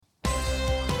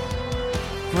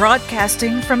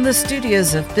Broadcasting from the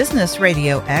studios of Business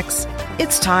Radio X,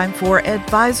 it's time for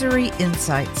Advisory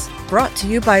Insights, brought to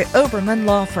you by Oberman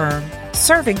Law Firm,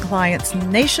 serving clients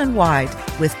nationwide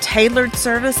with tailored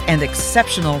service and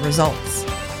exceptional results.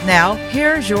 Now,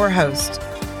 here's your host.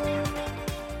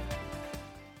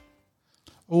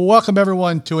 Welcome,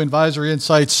 everyone, to Advisory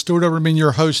Insights. Stuart Oberman,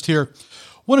 your host here.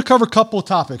 I want to cover a couple of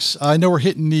topics. I know we're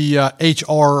hitting the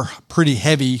HR pretty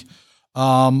heavy,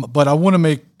 but I want to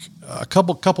make a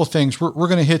couple of things. We're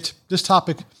going to hit this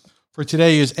topic for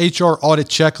today is HR Audit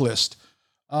Checklist.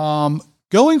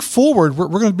 Going forward, we're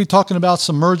going to be talking about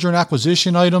some merger and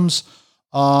acquisition items.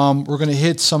 We're going to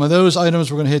hit some of those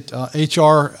items. We're going to hit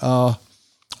HR,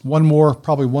 one more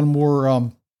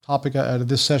topic out of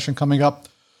this session coming up.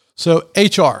 So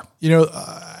HR,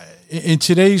 in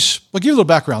today's, I'll give you a little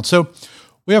background. So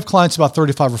we have clients in about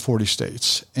 35 or 40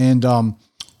 states, and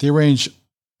they range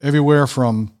everywhere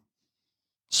from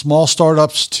small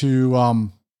startups to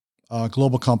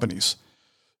global companies.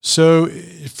 So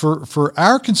for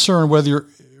our concern, whether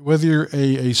you're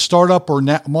a startup or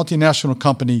multinational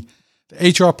company, the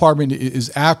HR department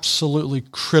is absolutely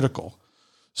critical.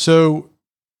 So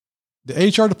the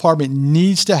HR department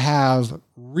needs to have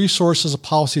resources and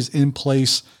policies in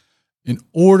place in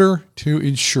order to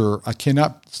ensure, I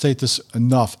cannot state this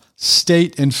enough,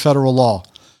 state and federal law.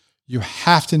 You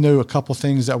have to know a couple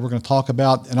things that we're going to talk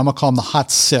about, and I'm going to call them the hot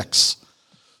six.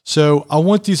 So I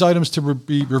want these items to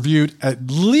be reviewed at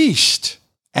least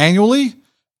annually,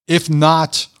 if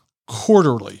not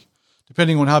quarterly,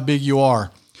 depending on how big you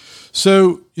are.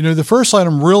 So, the first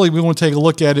item really we want to take a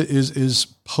look at it is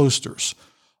posters.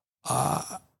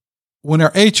 On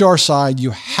our HR side,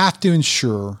 you have to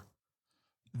ensure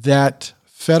that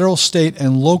federal, state,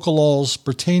 and local laws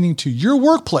pertaining to your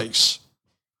workplace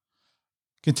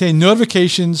contain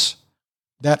notifications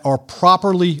that are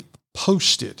properly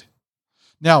posted.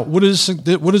 Now, what does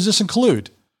this include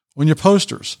on your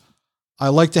posters? I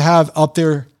like to have up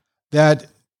there that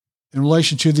in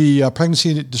relation to the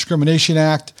Pregnancy Discrimination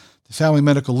Act, the Family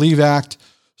Medical Leave Act.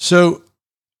 So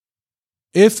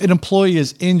if an employee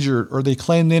is injured or they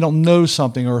claim they don't know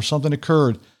something or something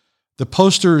occurred, the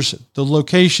posters, the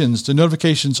locations, the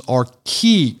notifications are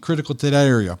critical to that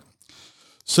area.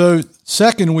 So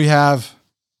second, we have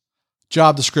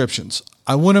job descriptions.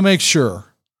 I want to make sure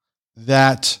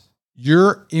that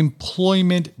your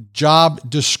employment job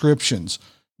descriptions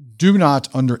do not,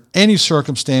 under any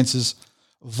circumstances,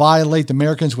 violate the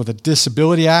Americans with a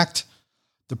Disability Act,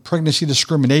 the Pregnancy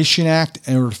Discrimination Act,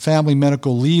 or the Family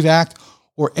Medical Leave Act,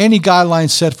 or any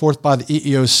guidelines set forth by the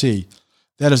EEOC.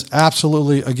 That is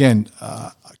absolutely, again,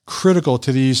 critical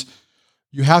to these.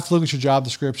 You have to look at your job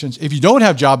descriptions. If you don't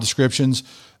have job descriptions,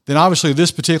 then obviously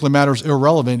this particular matter is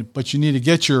irrelevant, but you need to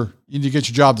get your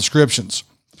job descriptions.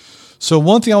 So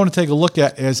one thing I want to take a look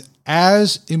at is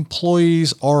as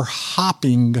employees are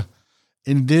hopping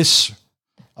in this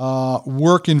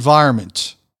work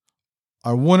environment,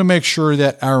 I want to make sure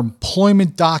that our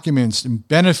employment documents and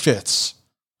benefits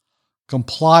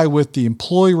comply with the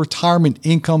Employee Retirement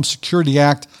Income Security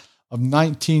Act of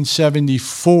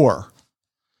 1974.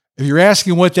 If you're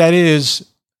asking what that is,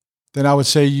 then I would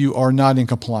say you are not in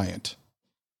compliant.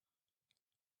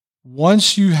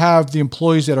 Once you have the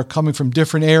employees that are coming from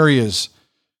different areas,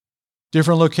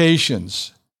 different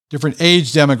locations, different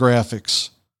age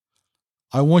demographics,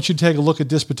 I want you to take a look at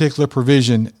this particular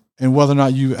provision and whether or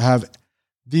not you have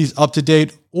these up to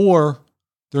date or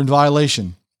they're in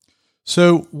violation.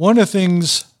 So one of the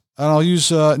things, and I'll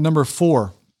use number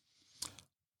 4,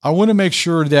 I want to make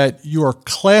sure that you are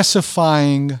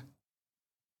classifying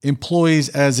employees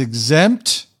as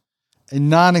exempt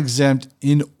and non-exempt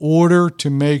in order to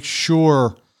make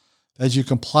sure that you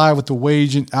comply with the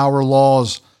wage and hour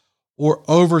laws or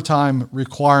overtime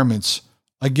requirements.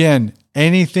 Again,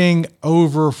 anything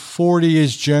over 40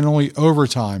 is generally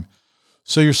overtime.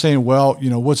 So you're saying, well,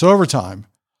 what's overtime?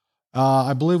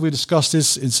 I believe we discussed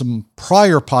this in some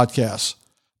prior podcasts.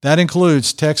 That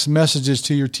includes text messages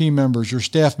to your team members, your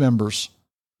staff members.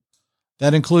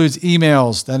 That includes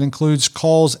emails. That includes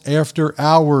calls after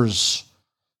hours.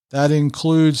 That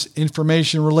includes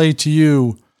information relayed to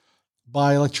you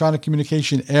by electronic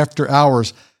communication after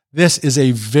hours. This is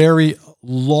a very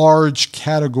large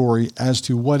category as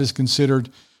to what is considered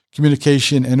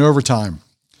communication and overtime.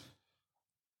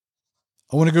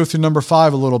 I want to go through number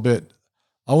 5 a little bit.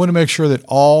 I want to make sure that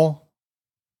all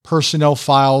personnel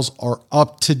files are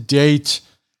up to date,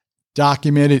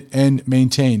 documented, and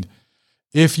maintained.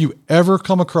 If you ever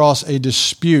come across a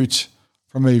dispute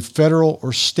from a federal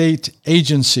or state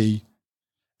agency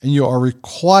and you are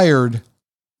required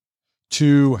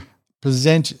to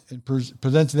present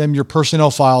to them your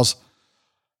personnel files,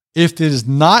 If it is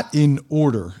not in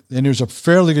order, then there's a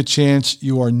fairly good chance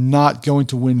you are not going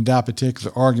to win that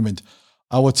particular argument.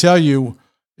 I will tell you,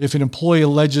 if an employee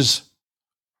alleges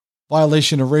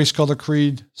violation of race, color,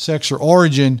 creed, sex, or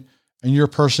origin, and your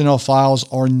personnel files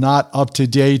are not up to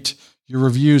date, your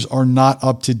reviews are not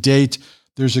up to date,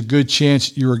 there's a good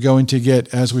chance you are going to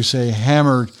get, as we say,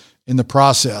 hammered in the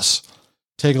process.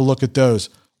 Take a look at those.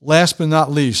 Last but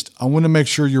not least, I want to make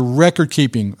sure your record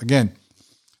keeping, again,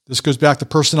 this goes back to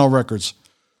personnel records,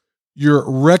 your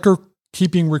record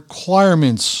keeping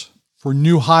requirements for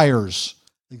new hires,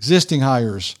 existing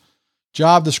hires,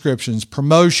 job descriptions,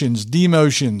 promotions,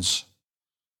 demotions,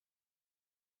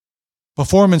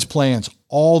 performance plans,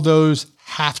 all those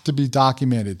have to be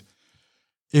documented.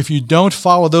 If you don't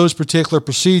follow those particular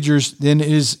procedures, then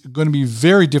it is going to be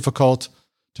very difficult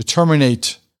to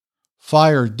terminate,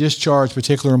 fire, discharge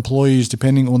particular employees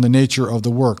depending on the nature of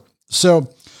the work.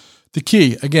 So the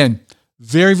key, again,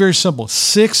 very, very simple.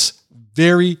 6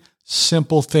 very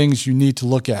simple things you need to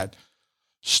look at.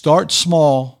 Start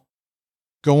small,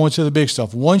 go into the big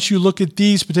stuff. Once you look at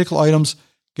these particular items,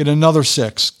 get another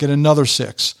 6, get another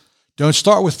 6. Don't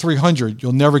start with 300.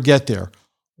 You'll never get there.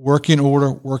 Work in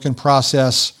order, work in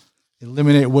process,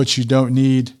 eliminate what you don't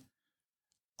need,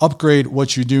 upgrade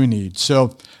what you do need.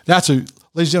 So ladies and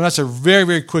gentlemen, that's a very,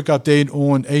 very quick update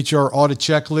on HR Audit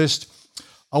Checklist.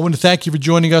 I want to thank you for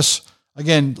joining us.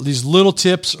 Again, these little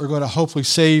tips are going to hopefully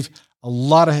save a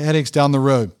lot of headaches down the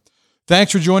road.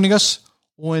 Thanks for joining us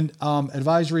on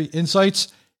Advisory Insights.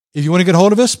 If you want to get a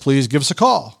hold of us, please give us a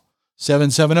call,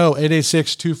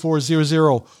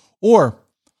 770-886-2400, or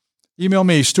email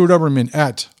me, Stuart Oberman,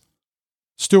 at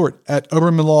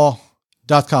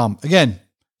Stuart@obermanlaw.com. Again,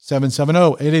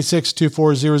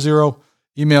 770-886-2400.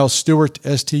 Email Stuart,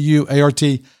 Stuart,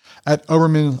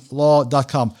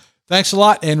 @obermanlaw.com. Thanks a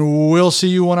lot, and we'll see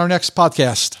you on our next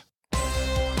podcast.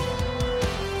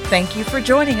 Thank you for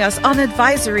joining us on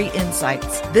Advisory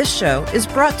Insights. This show is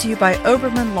brought to you by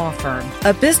Oberman Law Firm,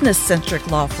 a business-centric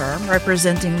law firm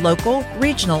representing local,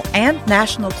 regional, and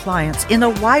national clients in a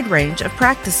wide range of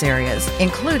practice areas,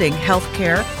 including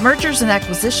healthcare, mergers and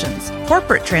acquisitions,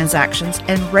 corporate transactions,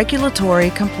 and regulatory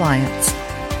compliance.